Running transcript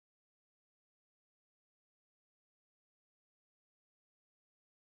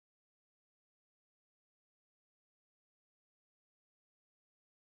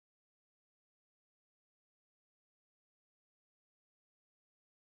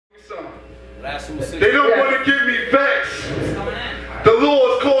They don't want to give me facts. The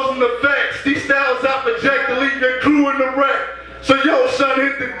law is causing the facts. These styles I project to leave your crew in the wreck. So yo, son,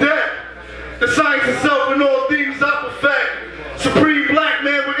 hit the deck. The science itself and all things I perfect. Supreme black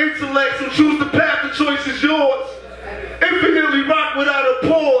man with intellect, so choose the path, the choice is yours. Infinitely rock without a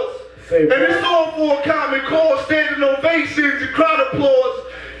pause. And it's all for a common cause, standing ovations and crowd applause.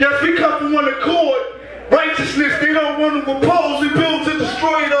 Yes, we come from one accord. Righteousness, they don't want to oppose. We build to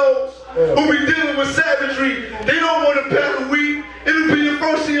destroy those who be dealing with savagery. They don't want to battle we. It'll be your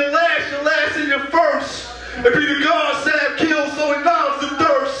first and your last and your first. It'll be the God SAV KILLZ, so it numbs the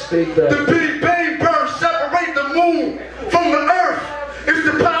thirst. The Big Bang burst, separate the moon from the earth. It's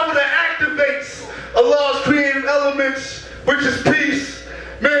the power that activates Allah's creative elements, which is peace.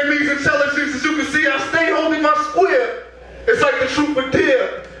 Man means intelligence. As you can see, I stay holding my square. It's like the truth of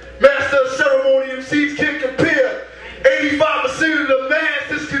deer. Master of ceremony, MCs can't compare. 85% of the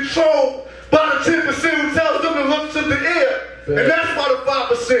mass is controlled by the 10% who tells them the looks of the ear. And that's why the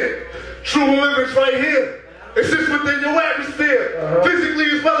 5%. True living's right here. It's just within your atmosphere,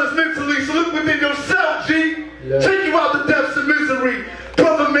 physically as well as mentally. So look within yourself, G. Take you out the depths of misery.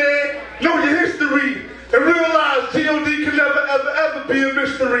 Brother man, know your history. And realize G.O.D. can never, ever be a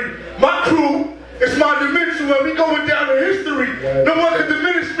mystery. My crew is my dimension when we going down in history. No one can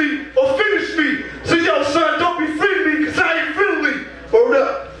diminish me or finish me. So yo, son, don't befriend me, cause I ain't friendly. Word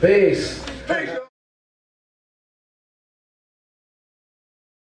up. Peace.